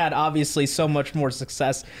 And he's had obviously so much more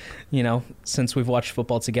success, since we've watched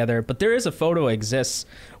football together. But there is a photo that exists.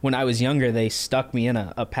 When I was younger, they stuck me in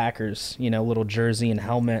a Packers, little jersey and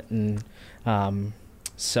helmet. And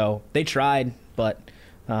so they tried, but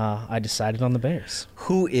I decided on the Bears.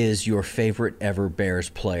 Who is your favorite ever Bears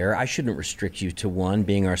player? I shouldn't restrict you to one,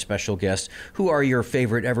 being our special guest. Who are your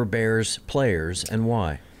favorite ever Bears players and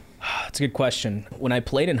why? That's a good question. When I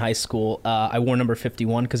played in high school, I wore number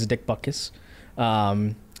 51 because of Dick Butkus.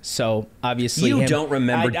 So obviously you don't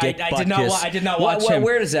remember Dick Butkus. I did not watch him.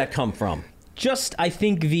 Where does that come from? Just, I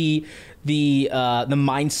think the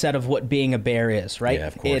mindset of what being a Bear is, right? Yeah,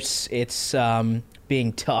 of course. It's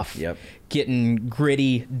being tough, getting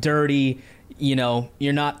gritty, dirty.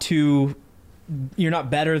 You're not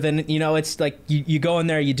better than, it's like you go in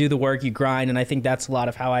there, you do the work, you grind. And I think that's a lot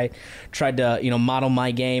of how I tried to, model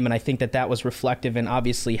my game. And I think that was reflective in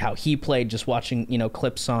obviously how he played, just watching,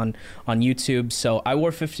 clips on YouTube. So I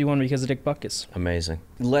wore 51 because of Dick Butkus. Amazing.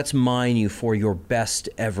 Let's mine you for your best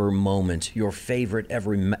ever moment, your favorite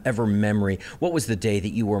ever memory. What was the day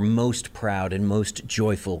that you were most proud and most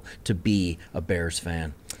joyful to be a Bears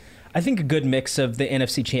fan? I think a good mix of the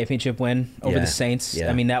NFC Championship win over the Saints. Yeah.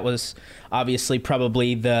 I mean, that was obviously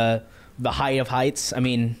probably the height of heights. I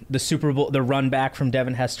mean, the Super Bowl, the run back from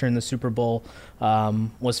Devin Hester in the Super Bowl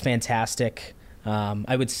was fantastic.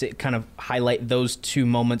 I would say kind of highlight those two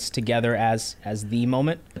moments together as the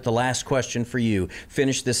moment. The last question for you.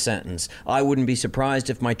 Finish this sentence. I wouldn't be surprised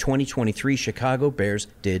if my 2023 Chicago Bears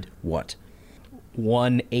did what?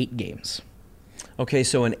 Won 8 games. Okay,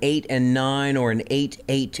 so an 8-9 or an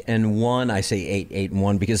 8-8-1. I say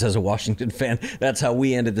 8-8-1 because as a Washington fan, that's how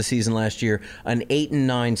we ended the season last year. An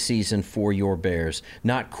 8-9 season for your Bears.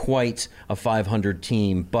 Not quite a 500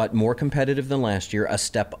 team, but more competitive than last year. A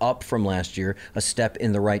step up from last year. A step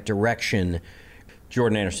in the right direction.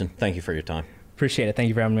 Jordan Anderson, thank you for your time. Appreciate it. Thank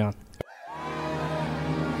you for having me on.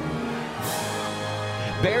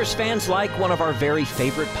 Bears fans like one of our very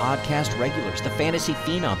favorite podcast regulars, the fantasy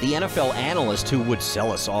phenom, the NFL analyst who would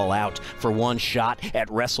sell us all out for one shot at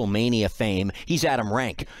WrestleMania fame. He's Adam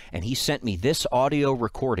Rank, and he sent me this audio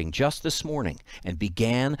recording just this morning and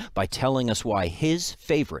began by telling us why his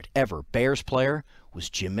favorite ever Bears player was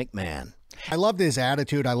Jim McMahon. I loved his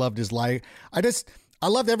attitude. I loved his life. I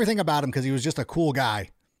loved everything about him because he was just a cool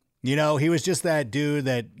guy. He was just that dude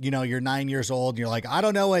that, you're 9 years old and you're like, I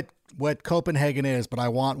don't know what Copenhagen is, but I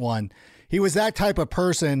want one. He was that type of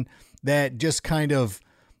person that just kind of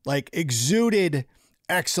like exuded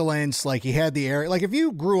excellence. Like he had the air. Like if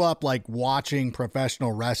you grew up like watching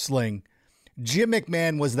professional wrestling, Jim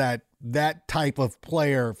McMahon was that type of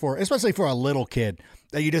player especially for a little kid,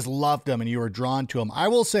 that you just loved him and you were drawn to him. I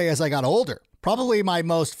will say, as I got older, probably my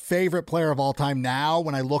most favorite player of all time now,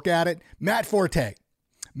 when I look at it, Matt Forte.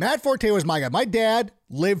 Matt Forte was my guy. My dad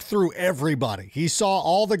lived through everybody. He saw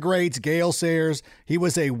all the greats, Gale Sayers. He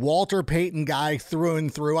was a Walter Payton guy through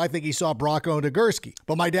and through. I think he saw Bronco Nagurski.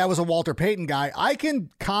 But my dad was a Walter Payton guy. I can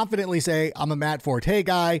confidently say I'm a Matt Forte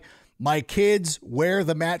guy. My kids wear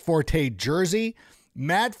the Matt Forte jersey.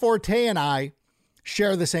 Matt Forte and I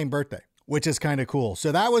share the same birthday, which is kind of cool.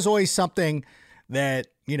 So that was always something that,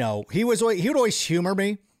 he would always humor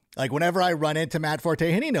me. Like whenever I run into Matt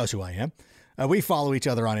Forte, and he knows who I am. We follow each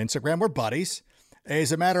other on Instagram. We're buddies.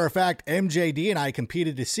 As a matter of fact, MJD and I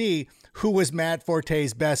competed to see who was Matt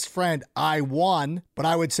Forte's best friend. I won, but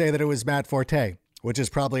I would say that it was Matt Forte, which is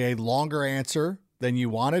probably a longer answer than you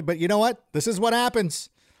wanted. But you know what? This is what happens.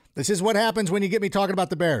 This is what happens when you get me talking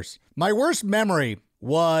about the Bears. My worst memory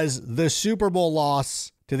was the Super Bowl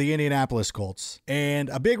loss to the Indianapolis Colts. And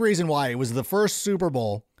a big reason why, it was the first Super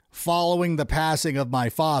Bowl following the passing of my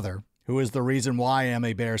father, who is the reason why I am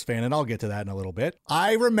a Bears fan, and I'll get to that in a little bit.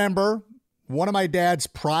 I remember one of my dad's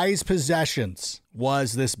prized possessions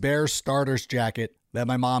was this Bears starters jacket that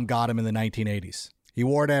my mom got him in the 1980s. He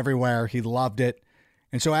wore it everywhere. He loved it.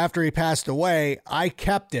 And so after he passed away, I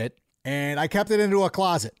kept it, and I kept it into a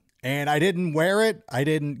closet. And I didn't wear it. I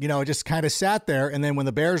didn't, it just kind of sat there. And then when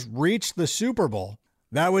the Bears reached the Super Bowl,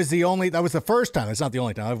 that was the first time. It's not the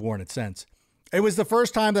only time. I've worn it since. It was the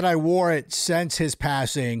first time that I wore it since his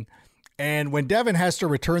passing. And when Devin Hester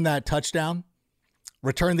returned that touchdown,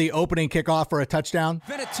 returned the opening kickoff for a touchdown.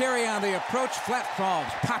 Vinatieri on the approach, flat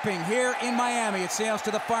frogs popping here in Miami. It sails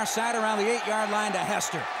to the far side around the 8-yard line to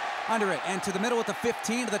Hester. under it, and to the middle at the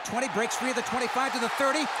 15, to the 20, breaks free at the 25, to the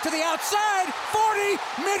 30, to the outside, 40,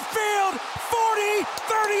 midfield, 40,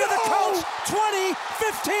 30 of the Colts, 20,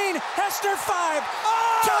 15, Hester 5,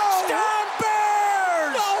 touchdown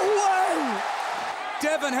Bears! No way!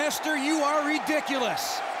 Devin Hester, you are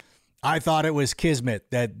ridiculous. I thought it was kismet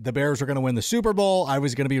that the Bears were going to win the Super Bowl. I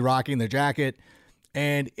was going to be rocking the jacket.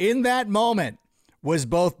 And in that moment was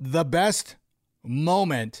both the best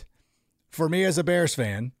moment for me as a Bears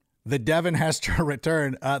fan, the Devin Hester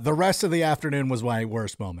return. The rest of the afternoon was my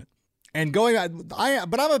worst moment. And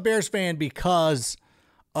but I'm a Bears fan because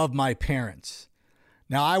of my parents.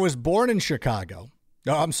 Now, I was born in Chicago.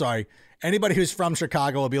 No, I'm sorry. Anybody who's from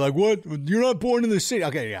Chicago will be like, what? You're not born in the city.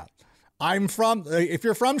 Okay, yeah. If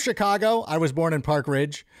you're from Chicago, I was born in Park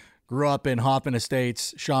Ridge, grew up in Hoffman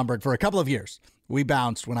Estates, Schaumburg for a couple of years. We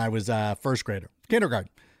bounced when I was first grader,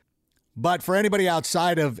 kindergarten. But for anybody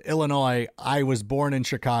outside of Illinois, I was born in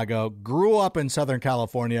Chicago, grew up in Southern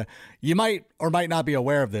California. You might or might not be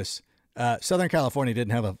aware of this. Southern California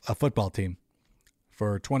didn't have a football team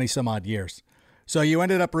for 20 some odd years. So you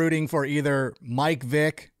ended up rooting for either Mike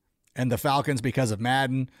Vick and the Falcons because of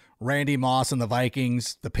Madden, Randy Moss and the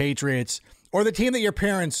Vikings, the Patriots, or the team that your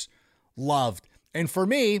parents loved. And for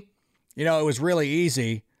me, it was really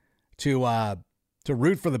easy to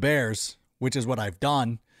root for the Bears, which is what I've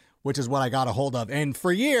done, which is what I got a hold of. And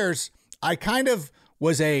for years, I kind of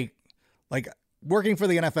was working for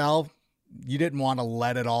the NFL. You didn't want to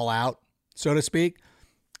let it all out, so to speak.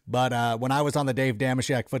 But when I was on the Dave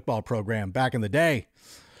Damashek football program back in the day,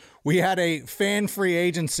 we had a fan free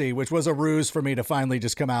agency, which was a ruse for me to finally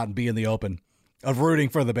just come out and be in the open of rooting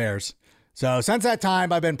for the Bears. So since that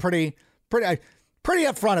time, I've been pretty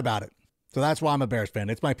upfront about it. So that's why I'm a Bears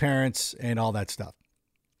fan. It's my parents and all that stuff.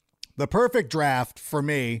 The perfect draft for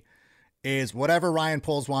me is whatever Ryan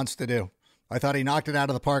Poles wants to do. I thought he knocked it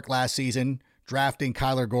out of the park last season, drafting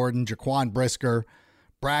Kyler Gordon, Jaquan Brisker.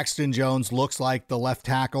 Braxton Jones looks like the left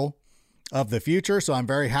tackle of the future, so I'm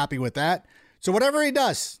very happy with that. So whatever he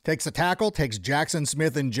does, takes a tackle, takes Jackson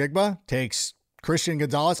Smith and Jigba, takes Christian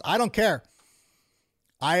Gonzalez, I don't care.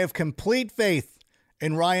 I have complete faith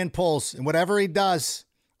in Ryan Poles, and whatever he does,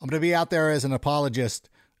 I'm going to be out there as an apologist,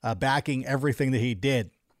 backing everything that he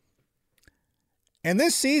did. And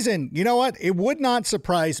this season, you know what? It would not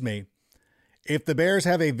surprise me if the Bears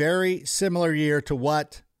have a very similar year to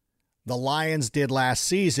what the Lions did last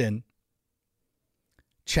season,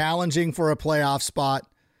 challenging for a playoff spot,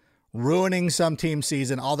 ruining some team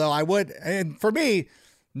season. Although and for me,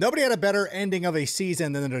 nobody had a better ending of a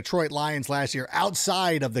season than the Detroit Lions last year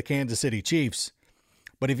outside of the Kansas City Chiefs.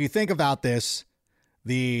 But if you think about this,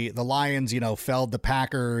 the Lions, felled the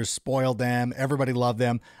Packers, spoiled them. Everybody loved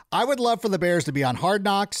them. I would love for the Bears to be on Hard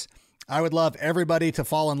Knocks. I would love everybody to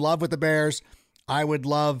fall in love with the Bears. I would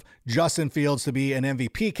love Justin Fields to be an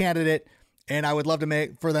MVP candidate. And I would love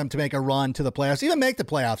for them to make a run to the playoffs, even make the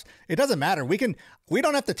playoffs. It doesn't matter. We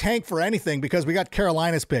don't have to tank for anything because we got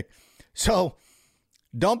Carolina's pick. So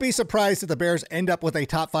don't be surprised if the Bears end up with a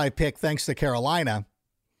top 5 pick thanks to Carolina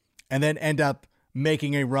and then end up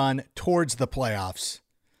making a run towards the playoffs.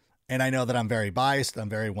 And I know that I'm very biased. I'm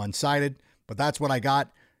very one-sided, but that's what I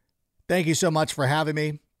got. Thank you so much for having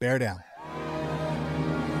me. Bear down.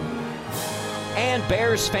 And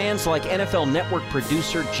Bears fans like NFL Network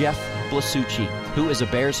producer Jeff Blasucci, who is a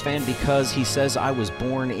Bears fan because he says, I was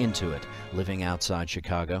born into it, living outside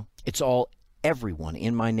Chicago. It's all everyone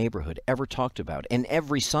in my neighborhood ever talked about. And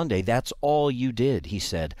every Sunday, that's all you did, he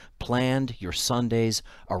said. Planned your Sundays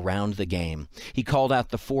around the game. He called out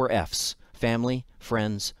the 4 F's: family,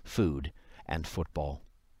 friends, food, and football.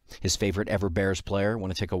 His favorite ever Bears player,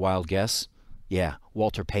 want to take a wild guess? Yeah,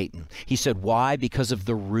 Walter Payton. He said, why? Because of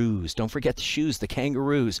the ruse. Don't forget the shoes, the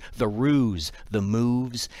kangaroos, the ruse, the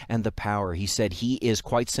moves, and the power. He said he is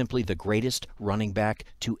quite simply the greatest running back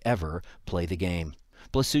to ever play the game.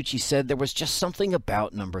 Blasucci said there was just something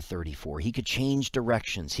about number 34. He could change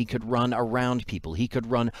directions. He could run around people. He could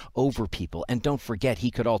run over people. And don't forget,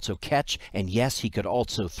 he could also catch. And yes, he could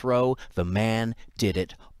also throw. The man did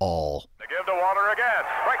it all. They give to Walter again.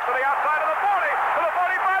 Breaks to the outside of the 40, to the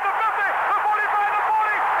 45, the 50, the 45, the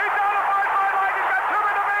 40. He's down the far sideline. He's got 2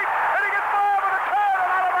 men to beat. And he gets ball with a curl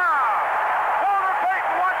and out of bounds. Walter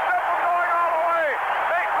Payton, 1 step from going all the way.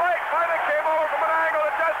 Nate Blake finally came over from an angle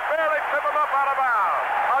and just barely tipped him up out of bounds.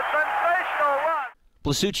 A sensational run.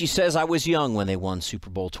 Blasucci says, I was young when they won Super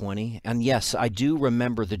Bowl 20, and yes, I do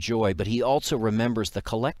remember the joy, but he also remembers the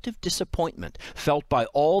collective disappointment felt by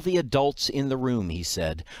all the adults in the room, he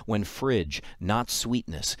said, when Fridge, not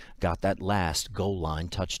Sweetness, got that last goal line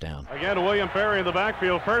touchdown. Again, William Perry in the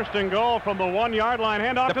backfield, 1st and goal from the 1-yard line,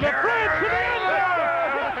 handoff to the Fridge, to the end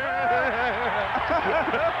zone!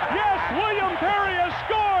 Yes, William Perry has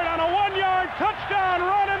scored on a 1-yard touchdown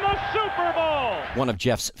run in the Super Bowl. One of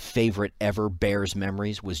Jeff's favorite ever Bears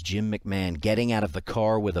memories was Jim McMahon getting out of the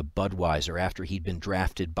car with a Budweiser after he'd been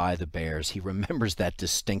drafted by the Bears. He remembers that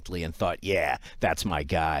distinctly and thought, yeah, that's my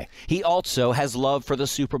guy. He also has love for the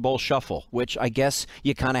Super Bowl Shuffle, which I guess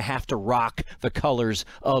you kind of have to rock the colors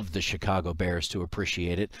of the Chicago Bears to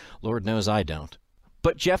appreciate it. Lord knows I don't.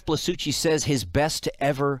 But Jeff Blasucci says his best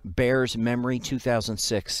ever Bears memory,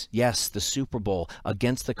 2006. Yes, the Super Bowl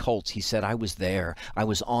against the Colts. He said, I was there. I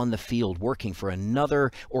was on the field working for another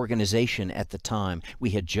organization at the time. We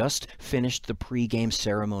had just finished the pregame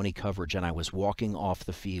ceremony coverage, and I was walking off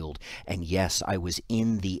the field. And yes, I was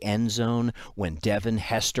in the end zone when Devin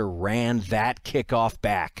Hester ran that kickoff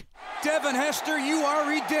back. Devin Hester, you are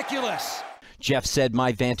ridiculous. Jeff said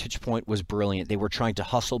my vantage point was brilliant. They were trying to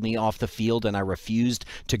hustle me off the field, and I refused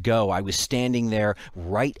to go. I was standing there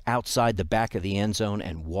right outside the back of the end zone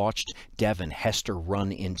and watched Devin Hester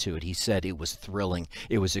run into it. He said it was thrilling.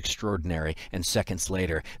 It was extraordinary. And seconds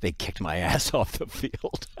later, they kicked my ass off the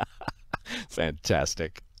field.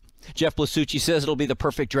 Fantastic. Jeff Blasucci says it'll be the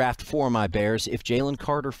perfect draft for my Bears if Jalen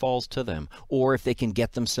Carter falls to them, or if they can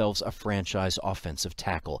get themselves a franchise offensive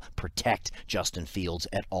tackle. Protect Justin Fields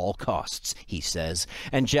at all costs, he says.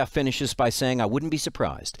 And Jeff finishes by saying, I wouldn't be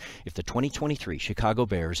surprised if the 2023 Chicago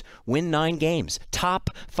Bears win 9 games,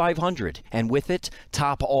 top 500, and with it,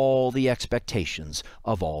 top all the expectations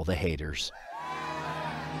of all the haters.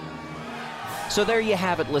 So there you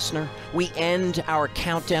have it, listener. We end our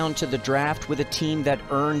countdown to the draft with a team that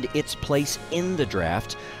earned its place in the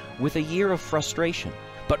draft with a year of frustration,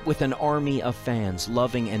 but with an army of fans,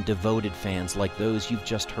 loving and devoted fans like those you've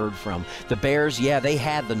just heard from. The Bears, yeah, they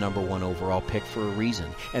had the number 1 overall pick for a reason,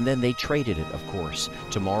 and then they traded it, of course.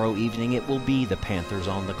 Tomorrow evening it will be the Panthers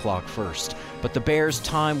on the clock first, but the Bears'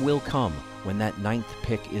 time will come when that 9th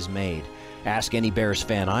pick is made. Ask any Bears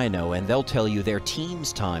fan I know, and they'll tell you their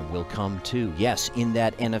team's time will come too. Yes, in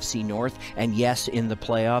that NFC North, and yes, in the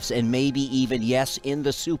playoffs, and maybe even yes, in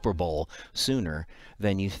the Super Bowl sooner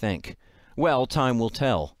than you think. Well, time will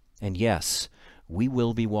tell, and yes, we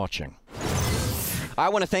will be watching. I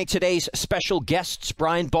want to thank today's special guests,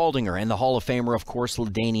 Brian Baldinger and the Hall of Famer, of course,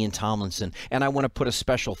 LaDainian Tomlinson. And I want to put a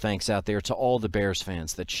special thanks out there to all the Bears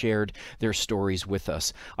fans that shared their stories with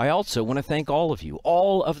us. I also want to thank all of you,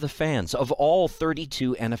 all of the fans of all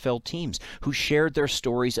 32 NFL teams who shared their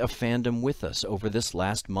stories of fandom with us over this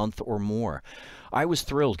last month or more. I was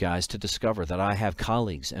thrilled, guys, to discover that I have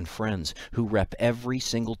colleagues and friends who rep every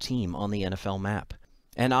single team on the NFL map.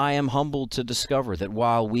 And I am humbled to discover that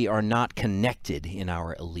while we are not connected in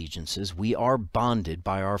our allegiances, we are bonded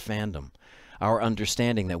by our fandom, our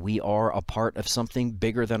understanding that we are a part of something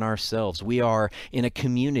bigger than ourselves. We are in a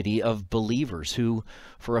community of believers who,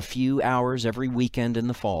 for a few hours every weekend in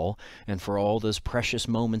the fall, and for all those precious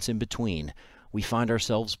moments in between, we find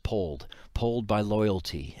ourselves pulled by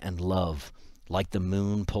loyalty and love. Like the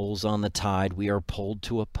moon pulls on the tide, we are pulled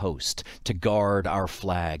to a post to guard our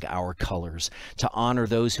flag, our colors, to honor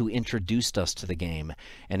those who introduced us to the game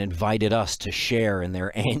and invited us to share in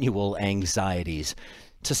their annual anxieties,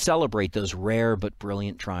 to celebrate those rare but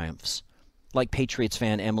brilliant triumphs. Like Patriots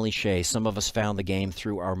fan Emily Shea, some of us found the game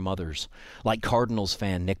through our mothers. Like Cardinals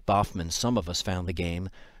fan Nick Boffman, some of us found the game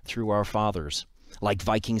through our fathers. Like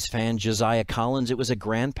Vikings fan Josiah Collins, it was a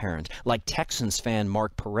grandparent. Like Texans fan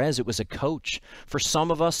Mark Perez, it was a coach. For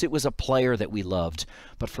some of us, it was a player that we loved.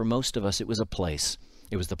 But for most of us, it was a place.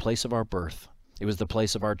 It was the place of our birth. It was the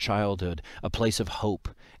place of our childhood, a place of hope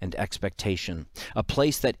and expectation. A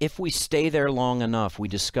place that if we stay there long enough, we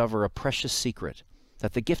discover a precious secret,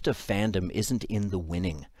 that the gift of fandom isn't in the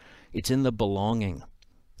winning. It's in the belonging.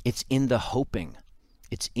 It's in the hoping.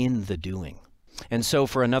 It's in the doing. And so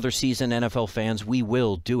for another season, NFL fans, we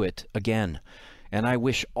will do it again. And I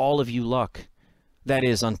wish all of you luck. That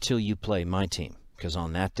is, until you play my team. Because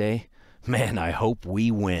on that day, man, I hope we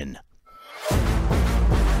win.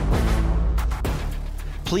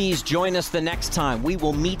 Please join us the next time. We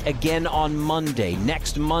will meet again on Monday.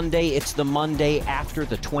 Next Monday, it's the Monday after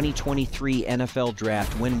the 2023 NFL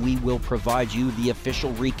Draft, when we will provide you the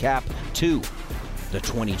official recap to the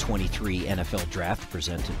 2023 NFL Draft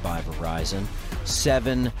presented by Verizon.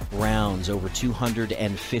 7 rounds, over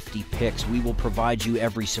 250 picks. We will provide you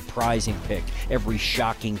every surprising pick, every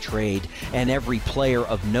shocking trade, and every player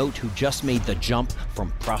of note who just made the jump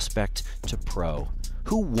from prospect to pro.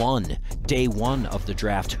 Who won day 1 of the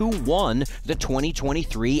draft? Who won the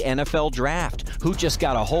 2023 NFL Draft? Who just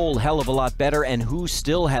got a whole hell of a lot better, and who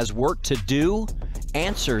still has work to do?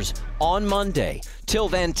 Answers on Monday. Till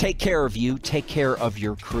then, take care of you, take care of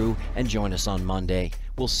your crew, and join us on Monday.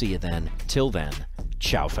 We'll see you then. Till then,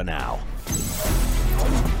 Ciao for now.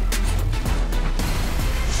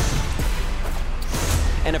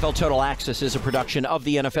 NFL Total Access is a production of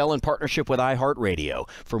the NFL in partnership with iHeartRadio.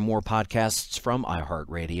 For more podcasts from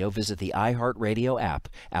iHeartRadio, visit the iHeartRadio app,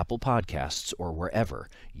 Apple Podcasts, or wherever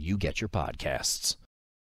you get your podcasts.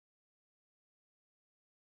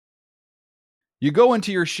 You go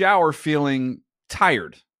into your shower feeling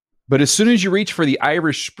tired, but as soon as you reach for the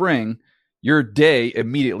Irish Spring, your day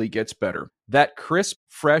immediately gets better. That crisp,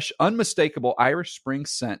 fresh, unmistakable Irish Spring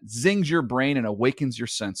scent zings your brain and awakens your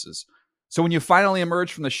senses. So when you finally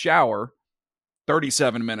emerge from the shower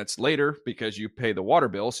 37 minutes later, because you pay the water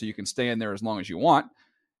bill so you can stay in there as long as you want,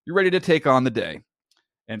 you're ready to take on the day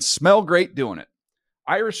and smell great doing it.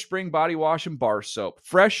 Irish Spring Body Wash and Bar Soap.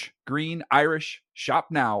 Fresh, green, Irish. Shop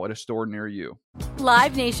now at a store near you.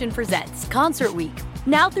 Live Nation presents Concert Week.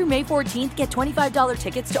 Now through May 14th, get $25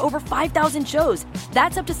 tickets to over 5,000 shows.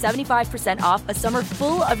 That's up to 75% off a summer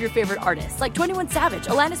full of your favorite artists like 21 Savage,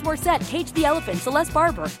 Alanis Morissette, Cage the Elephant, Celeste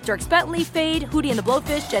Barber, Dierks Bentley, Fade, Hootie and the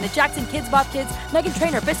Blowfish, Janet Jackson, Kidz Bop Kids, Meghan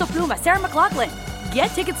Trainor, Peso Pluma, Sarah McLachlan. Get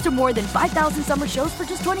tickets to more than 5,000 summer shows for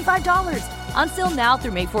just $25. Until now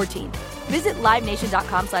through May 14th. Visit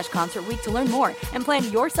LiveNation.com/Concert Week to learn more and plan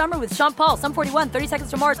your summer with Sean Paul, Sum 41, 30 Seconds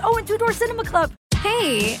to Mars, and Two Door Cinema Club.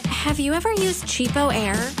 Hey, have you ever used Cheapo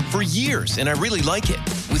Air? For years, and I really like it.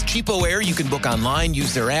 With Cheapo Air, you can book online,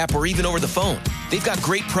 use their app, or even over the phone. They've got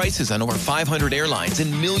great prices on over 500 airlines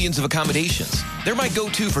and millions of accommodations. They're my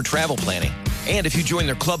go-to for travel planning. And if you join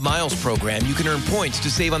their Club Miles program, you can earn points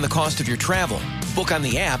to save on the cost of your travel. Book on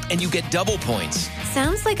the app, and you get double points.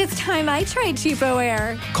 Sounds like it's time I tried Cheapo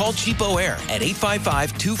Air. Call Cheapo Air at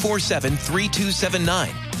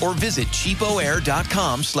 855-247-3279 or visit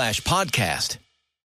cheapoair.com/podcast.